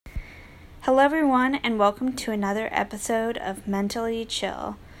Hello, everyone, and welcome to another episode of Mentally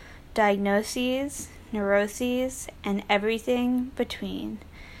Chill. Diagnoses, neuroses, and everything between.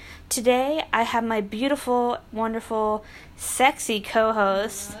 Today, I have my beautiful, wonderful, sexy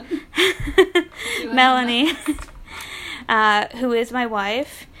co-host, Melanie, who is my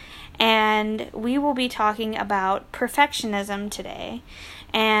wife, and we will be talking about perfectionism today.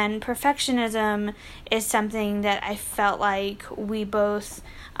 And perfectionism is something that I felt like we both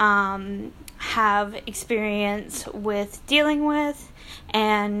have experience with dealing with,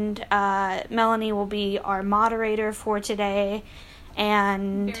 and Melanie will be our moderator for today,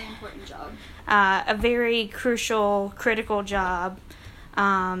 and very important job. A very crucial, critical job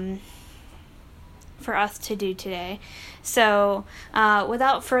for us to do today. So,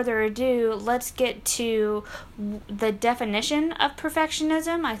 without further ado, let's get to the definition of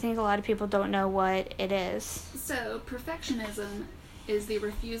perfectionism. I think a lot of people don't know what it is. So, perfectionism is the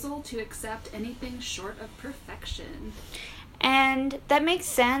refusal to accept anything short of perfection. And that makes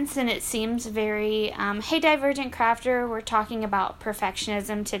sense, and it seems very, hey, Divergent Crafter, we're talking about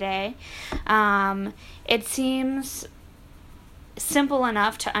perfectionism today. It seems simple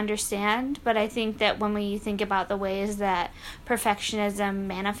enough to understand, but I think that when we think about the ways that perfectionism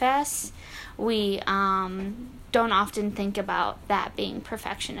manifests, we don't often think about that being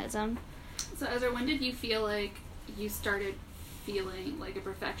perfectionism. So, Ezra, when did you feel like you started feeling like a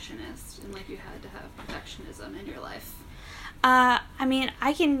perfectionist and like you had to have perfectionism in your life?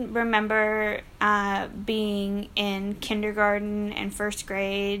 I can remember being in kindergarten and first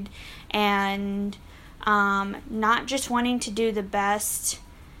grade and not just wanting to do the best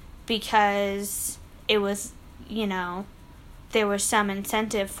because it was, there was some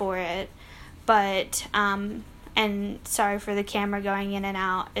incentive for it, but, and sorry for the camera going in and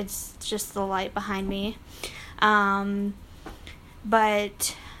out, it's just the light behind me,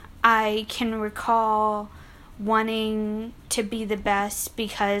 but I can recall wanting to be the best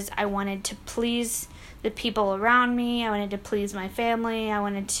because I wanted to please the people around me. I wanted to please my family. I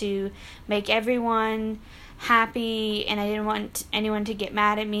wanted to make everyone happy, and I didn't want anyone to get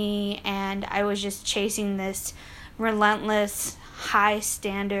mad at me, and I was just chasing this relentless high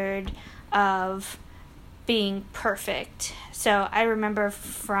standard of being perfect. So I remember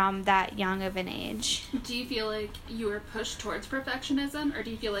from that young of an age. Do you feel like you were pushed towards perfectionism, or do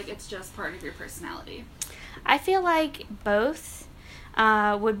you feel like it's just part of your personality? I feel like both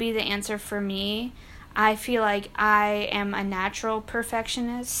would be the answer for me. I feel like I am a natural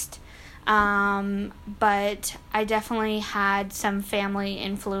perfectionist, but I definitely had some family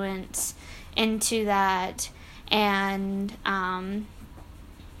influence into that, and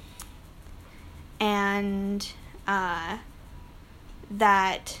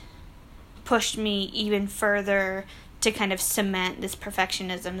that pushed me even further to kind of cement this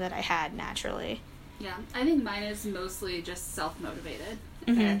perfectionism that I had naturally. Yeah, I think mine is mostly just self-motivated,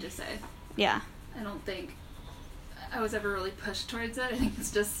 Mm-hmm. I have to say. Yeah. I don't think I was ever really pushed towards it. I think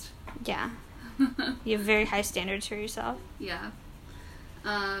it's just... Yeah. You have very high standards for yourself. Yeah.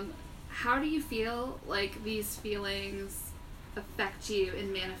 How do you feel like these feelings affect you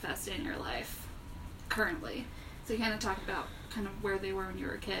and manifest in your life currently? So you kind of talked about kind of where they were when you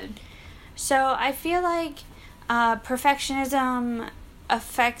were a kid. So I feel like perfectionism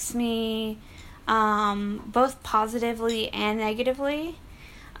affects me both positively and negatively.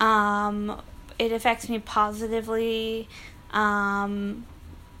 It affects me positively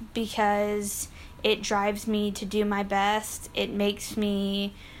because it drives me to do my best. It makes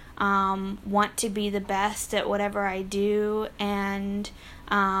me want to be the best at whatever I do, and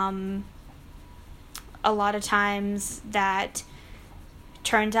a lot of times that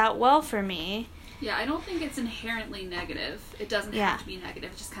turns out well for me. Yeah, I don't think it's inherently negative. It doesn't have to be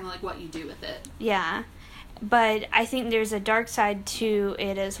negative. It's just kind of like what you do with it. Yeah. But I think there's a dark side to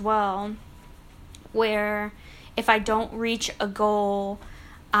it as well, where if I don't reach a goal,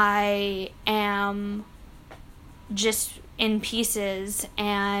 I am just in pieces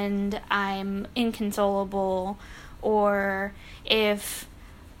and I'm inconsolable, or if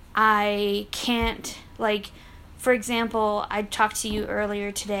I can't, for example, I talked to you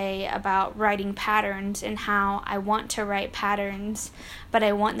earlier today about writing patterns and how I want to write patterns, but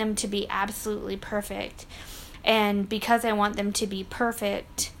I want them to be absolutely perfect. And because I want them to be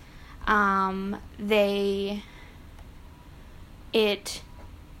perfect, it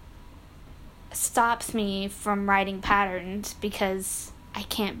stops me from writing patterns because I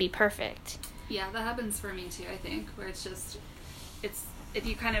can't be perfect. Yeah, that happens for me too, I think, where it's if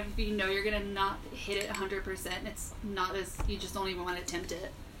you kind of, you're going to not hit it 100%, it's not as, you just don't even want to attempt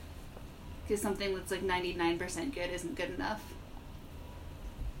it. Because something that's like 99% good isn't good enough.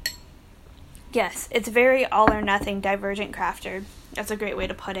 Yes, it's very all or nothing, Divergent Crafter. That's a great way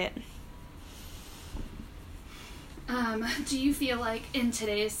to put it. Do you feel like in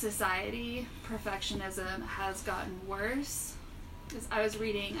today's society, perfectionism has gotten worse? Because I was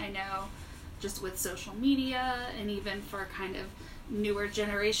reading, I know, just with social media and even for kind of newer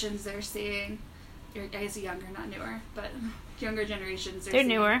generations, they're seeing, I guess younger, not newer, but younger generations, they're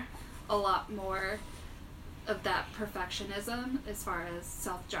newer. A lot more of that perfectionism as far as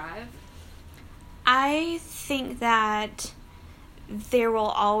self-drive. I think that there will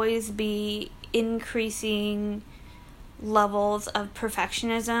always be increasing levels of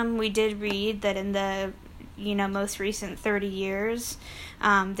perfectionism. We did read that in the most recent 30 years,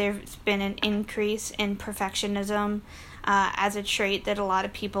 there's been an increase in perfectionism as a trait that a lot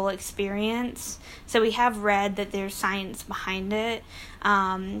of people experience. So we have read that there's science behind it.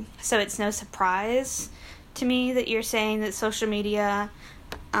 So it's no surprise to me that you're saying that social media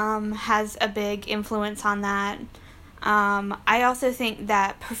has a big influence on that. I also think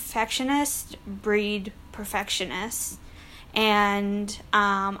that perfectionists breed perfectionists, and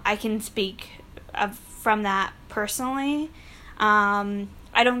I can speak from that personally.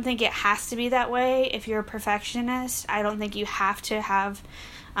 I don't think it has to be that way if you're a perfectionist. I don't think you have to have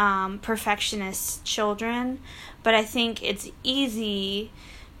perfectionist children, but I think it's easy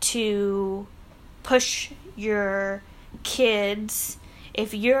to push your kids,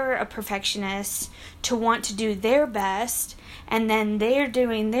 if you're a perfectionist, to want to do their best, and then they're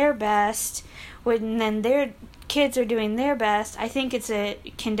doing their best, when then their kids are doing their best. I think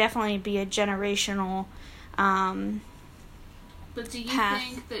it can definitely be a generational But do you path.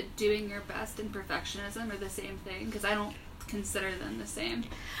 think that doing your best and perfectionism are the same thing? Because I don't consider them the same.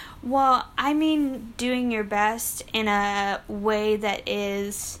 Well, I mean doing your best in a way that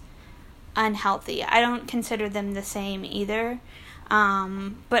is unhealthy. I don't consider them the same either.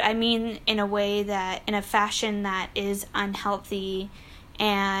 But I mean in a fashion that is unhealthy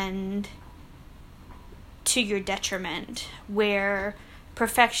and to your detriment, where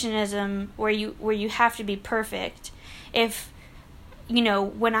perfectionism, where you have to be perfect. If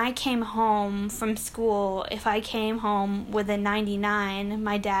when I came home from school, if I came home with a 99,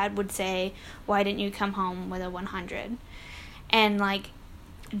 my dad would say, "Why didn't you come home with a 100?" And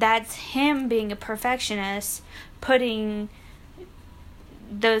that's him being a perfectionist, putting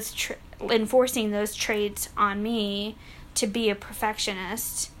those enforcing those traits on me to be a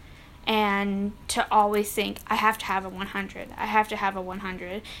perfectionist, and to always think I have to have a 100. I have to have a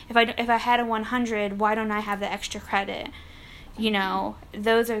 100. If I had a 100, why don't I have the extra credit?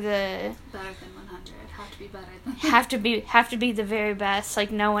 Those are the better than 100. Have to be better than have to be the very best,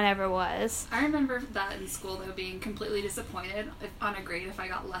 like no one ever was. I remember that in school though, being completely disappointed on a grade if I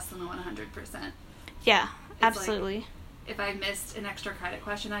got less than the 100%. Yeah, absolutely. Like, if I missed an extra credit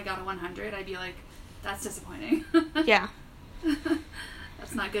question, I got a 100, I'd be like, that's disappointing. Yeah.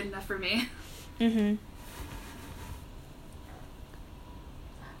 That's not good enough for me. Mhm.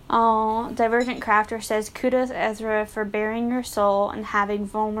 Oh, Divergent Crafter says, "Kudos, Ezra, for bearing your soul and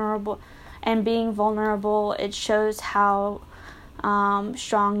being vulnerable. It shows how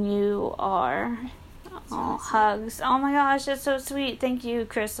strong you are." Oh, hugs. Oh my gosh, that's so sweet. Thank you,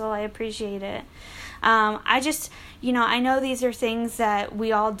 Crystal. I appreciate it. I just, I know these are things that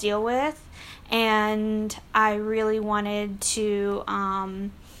we all deal with, and I really wanted to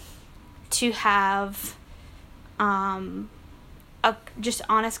have a just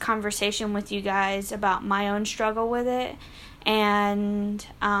honest conversation with you guys about my own struggle with it, and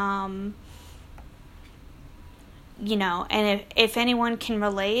and if anyone can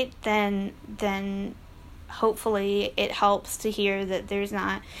relate, then hopefully it helps to hear that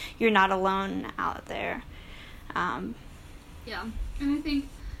you're not alone out there. Yeah, and I think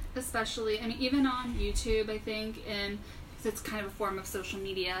especially, even on YouTube, I think, and because it's kind of a form of social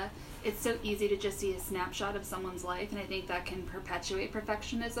media, it's so easy to just see a snapshot of someone's life, and I think that can perpetuate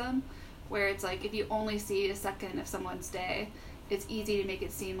perfectionism, where it's like if you only see a second of someone's day, it's easy to make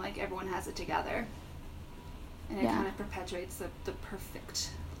it seem like everyone has it together, and it kind of perpetuates the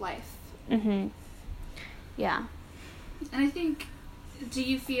perfect life. Mhm. Yeah. And I think, how do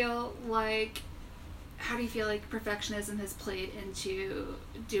you feel like perfectionism has played into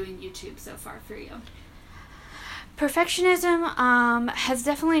doing YouTube so far for you? Perfectionism has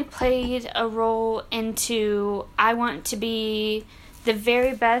definitely played a role into, I want to be the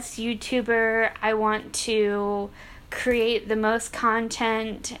very best YouTuber. I want to create the most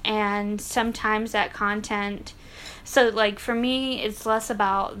content, and sometimes that content, so for me, it's less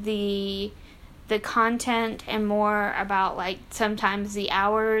about the content and more about sometimes the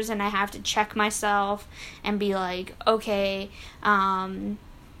hours, and I have to check myself and be like, okay,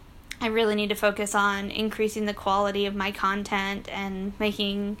 I really need to focus on increasing the quality of my content and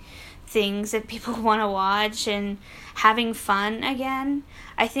making things that people want to watch and having fun again.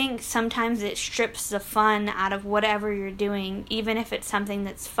 I think sometimes it strips the fun out of whatever you're doing, even if it's something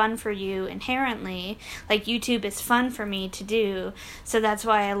that's fun for you inherently. Like YouTube is fun for me to do, so that's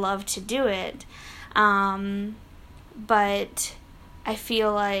why I love to do it. But I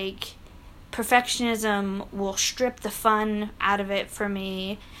feel like perfectionism will strip the fun out of it for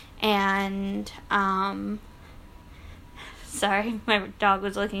me, and sorry, my dog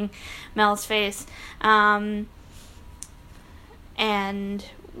was licking Mel's face, and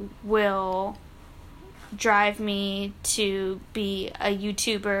will drive me to be a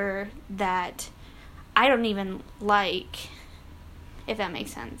YouTuber that I don't even like, if that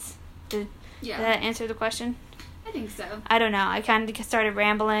makes sense. Did that answer the question? I think so. I don't know. I kind of started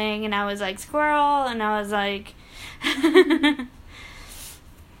rambling, and I was like, squirrel, and I was like...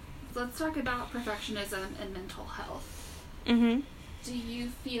 Let's talk about perfectionism and mental health. Mm-hmm. Do you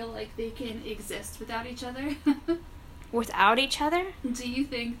feel like they can exist without each other? Without each other? Do you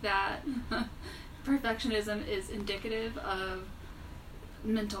think that perfectionism is indicative of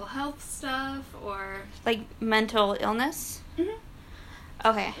mental health stuff, or... Like mental illness? Mm-hmm.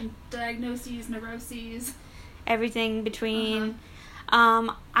 Okay. Diagnoses, neuroses? Everything between.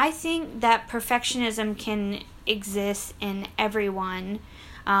 I think that perfectionism can exist in everyone,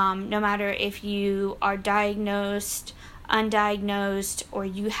 no matter if you are diagnosed, undiagnosed, or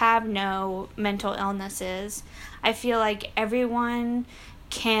you have no mental illnesses. I feel like everyone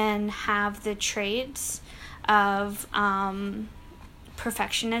can have the traits of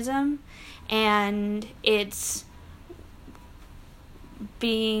perfectionism, and it's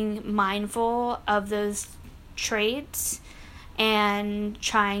being mindful of those traits and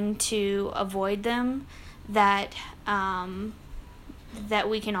trying to avoid them that that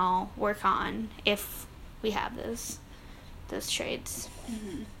we can all work on if we have those traits.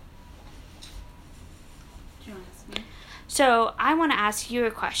 Mm-hmm. Do you want to ask me? So I want to ask you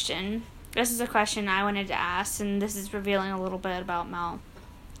a question. This is a question I wanted to ask, and this is revealing a little bit about Mel.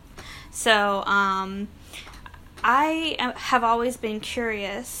 So I have always been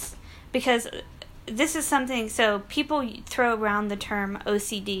curious, because this is something, so people throw around the term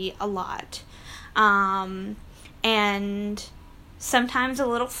OCD a lot, and sometimes a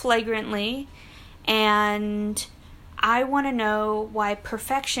little flagrantly, and I want to know why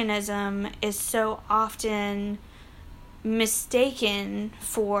perfectionism is so often mistaken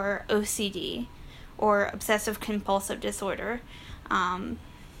for OCD or obsessive compulsive disorder. I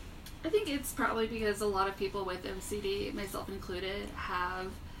think it's probably because a lot of people with OCD, myself included,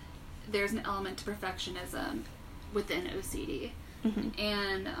 there's an element to perfectionism within OCD. Mm-hmm.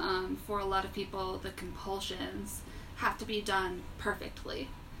 And for a lot of people, the compulsions have to be done perfectly.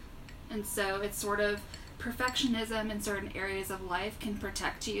 And so it's sort of perfectionism in certain areas of life can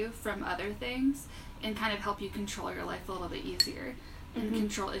protect you from other things and kind of help you control your life a little bit easier. And Mm-hmm.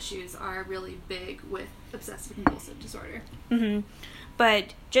 control issues are really big with obsessive compulsive disorder. Mm-hmm.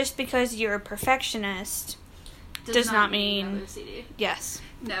 But just because you're a perfectionist does not mean you have OCD. Yes.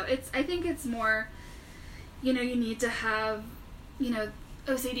 No, I think it's more, you need to have,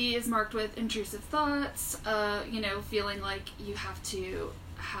 OCD is marked with intrusive thoughts, feeling like you have to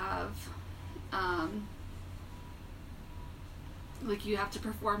have, like you have to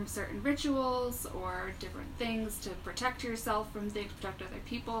perform certain rituals or different things to protect yourself from things, protect other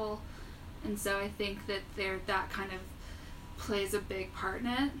people. And so I think that that kind of plays a big part in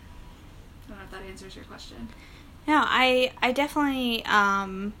it. I don't know if that answers your question. No, I definitely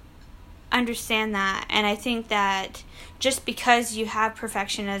understand that, and I think that just because you have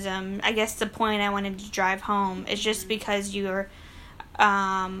perfectionism, I guess the point I wanted to drive home is just because you're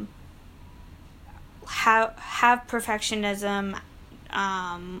have perfectionism,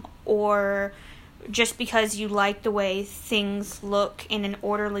 or just because you like the way things look in an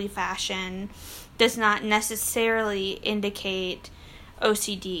orderly fashion does not necessarily indicate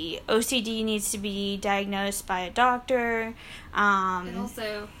OCD. OCD needs to be diagnosed by a doctor. And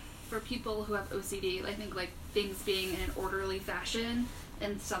also, for people who have OCD, I think like things being in an orderly fashion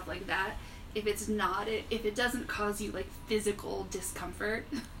and stuff like that, if it doesn't cause you like physical discomfort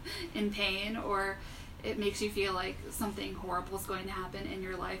and pain, or it makes you feel like something horrible is going to happen in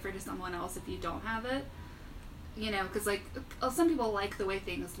your life or to someone else if you don't have it, because like some people like the way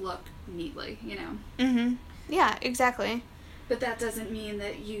things look neatly, Mm-hmm. Yeah, exactly. But that doesn't mean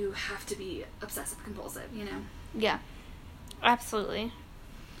that you have to be obsessive compulsive, Yeah, absolutely.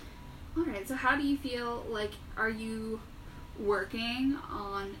 Alright, so how do you feel like, are you working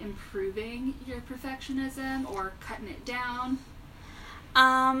on improving your perfectionism or cutting it down?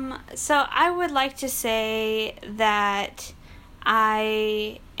 So I would like to say that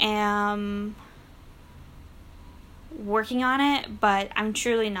I am working on it, but I'm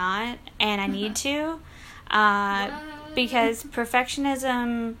truly not, and I need to, because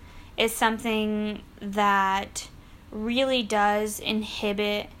perfectionism is something that really does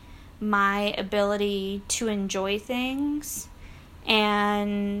inhibit my ability to enjoy things,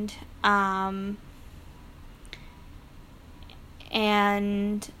 and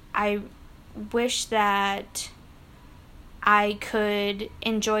I wish that I could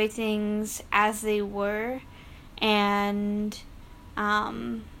enjoy things as they were, and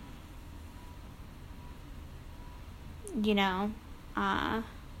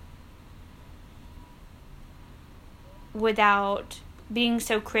without being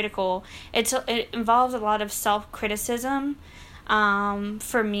so critical. It involves a lot of self-criticism,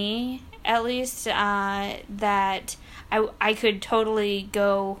 for me at least, that I could totally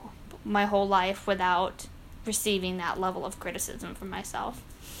go my whole life without receiving that level of criticism from myself.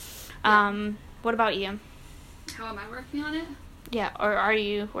 What about you? How am I working on it? Yeah, or are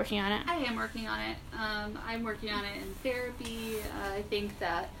you working on it? I am working on it. I'm working on it in therapy. I think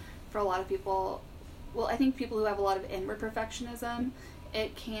that for a lot of people, I think people who have a lot of inward perfectionism,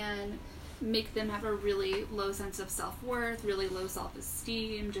 it can make them have a really low sense of self-worth, really low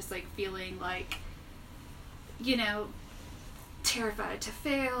self-esteem, just like feeling like, terrified to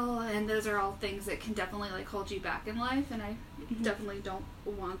fail, and those are all things that can definitely like hold you back in life, and I definitely don't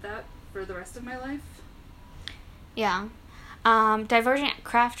want that for the rest of my life. Yeah. Divergent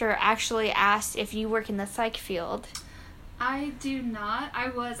Crafter actually asked if you work in the psych field. I do not. I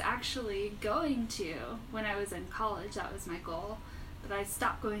was actually going to when I was in college. That was my goal. But I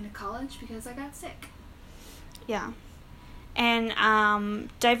stopped going to college because I got sick. Yeah. And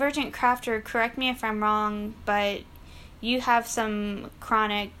Divergent Crafter, correct me if I'm wrong, but you have some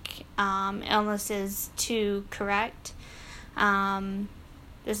chronic illnesses too, correct?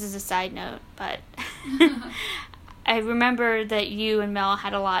 This is a side note, but I remember that you and Mel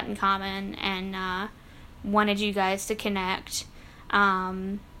had a lot in common and wanted you guys to connect.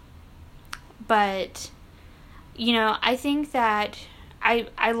 But, I think that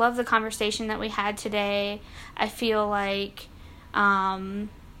I love the conversation that we had today. I feel like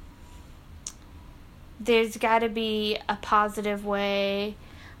there's got to be a positive way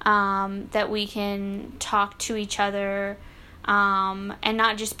that we can talk to each other, and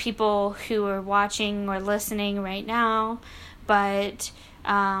not just people who are watching or listening right now, but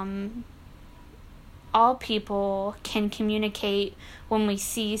all people can communicate when we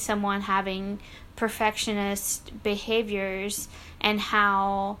see someone having perfectionist behaviors, and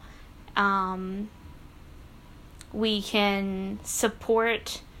how we can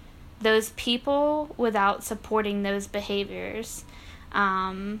support those people without supporting those behaviors.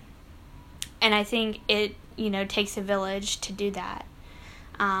 And I think it, takes a village to do that.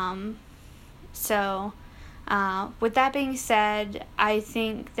 So, with that being said, I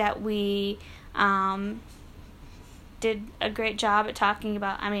think that we did a great job at talking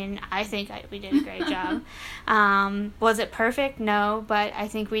about, I think we did a great job. Was it perfect? No, but I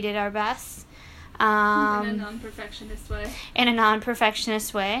think we did our best. In a non-perfectionist way. In a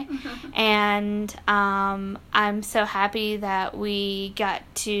non-perfectionist way. And I'm so happy that we got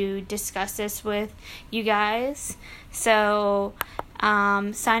to discuss this with you guys. So,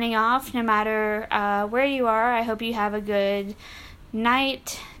 signing off, no matter where you are, I hope you have a good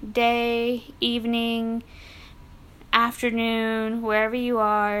night, day, evening, afternoon, wherever you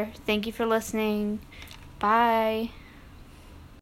are. Thank you for listening. Bye.